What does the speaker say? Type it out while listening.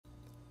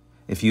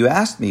If you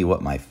asked me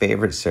what my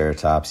favorite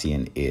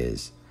ceratopsian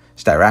is,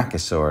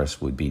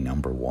 Styracosaurus would be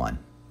number one.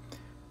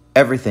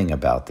 Everything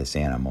about this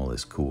animal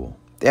is cool.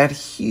 That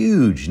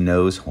huge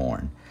nose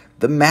horn,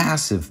 the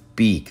massive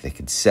beak that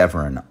could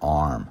sever an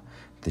arm,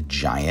 the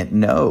giant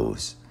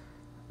nose,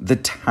 the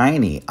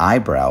tiny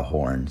eyebrow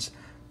horns.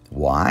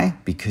 Why?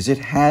 Because it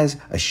has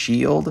a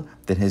shield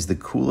that has the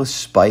coolest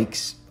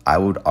spikes, I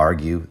would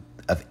argue,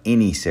 of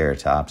any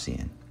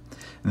ceratopsian.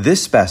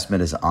 This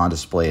specimen is on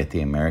display at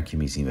the American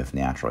Museum of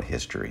Natural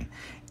History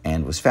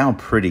and was found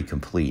pretty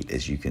complete,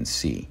 as you can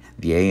see.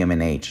 The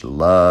AMNH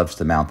loves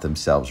to mount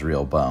themselves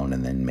real bone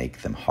and then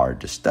make them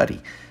hard to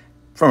study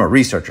from a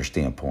researcher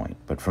standpoint.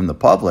 But from the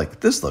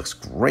public, this looks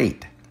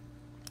great.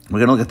 We're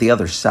going to look at the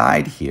other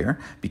side here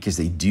because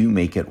they do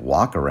make it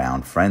walk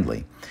around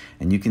friendly.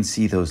 And you can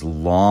see those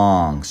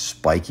long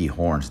spiky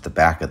horns at the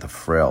back of the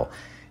frill.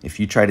 If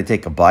you try to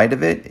take a bite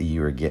of it,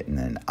 you are getting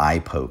an eye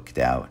poked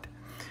out.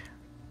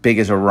 Big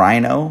as a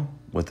rhino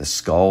with a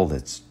skull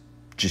that's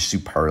just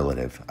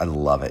superlative. I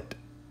love it.